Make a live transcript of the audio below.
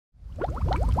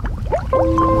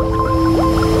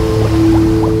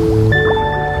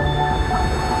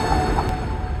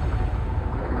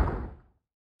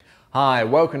Hi,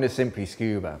 welcome to Simply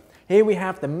Scuba. Here we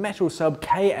have the MetalSub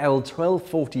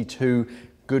KL1242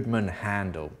 Goodman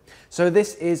Handle. So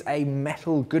this is a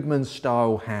metal Goodman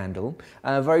style handle,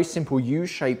 a very simple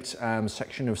U-shaped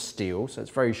section of steel, so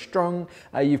it's very strong.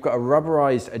 You've got a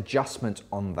rubberized adjustment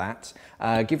on that.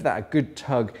 Give that a good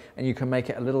tug and you can make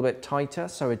it a little bit tighter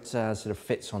so it sort of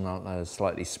fits on a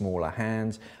slightly smaller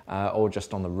hand or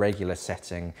just on the regular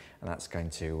setting, and that's going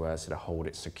to sort of hold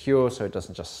it secure so it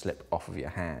doesn't just slip off of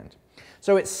your hand.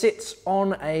 So it sits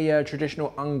on a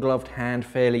traditional ungloved hand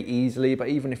fairly easily, but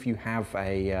even if you have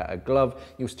a glove,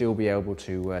 you'll still be able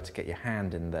to get your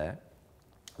hand in there.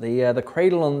 The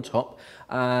cradle on top,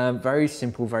 very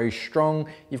simple, very strong.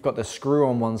 You've got the screw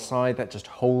on one side that just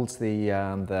holds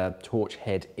the torch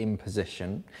head in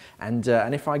position. And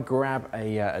if I grab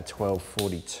a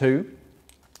 1242,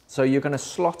 so you're going to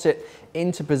slot it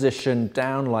into position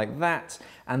down like that,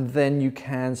 and then you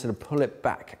can sort of pull it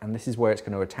back, and this is where it's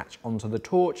going to attach onto the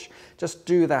torch. Just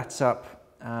do that up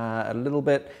a little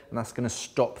bit, and that's going to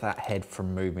stop that head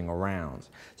from moving around.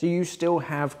 So you still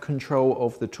have control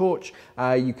of the torch.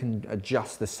 You can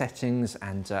adjust the settings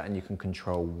and you can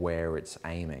control where it's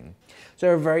aiming.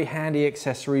 So a very handy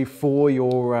accessory for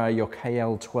your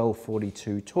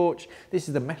KL1242 torch. This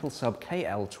is the MetalSub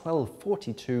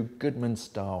KL1242 Goodman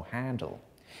style handle.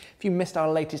 If you missed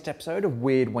our latest episode of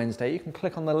Weird Wednesday, you can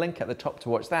click on the link at the top to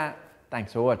watch that.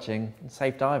 Thanks for watching and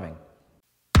safe diving.